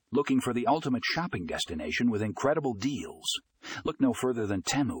Looking for the ultimate shopping destination with incredible deals? Look no further than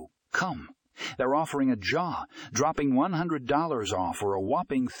Temu. Come. They're offering a jaw, dropping $100 off or a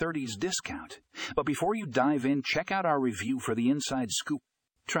whopping 30s discount. But before you dive in, check out our review for the inside scoop.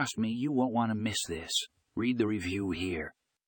 Trust me, you won't want to miss this. Read the review here.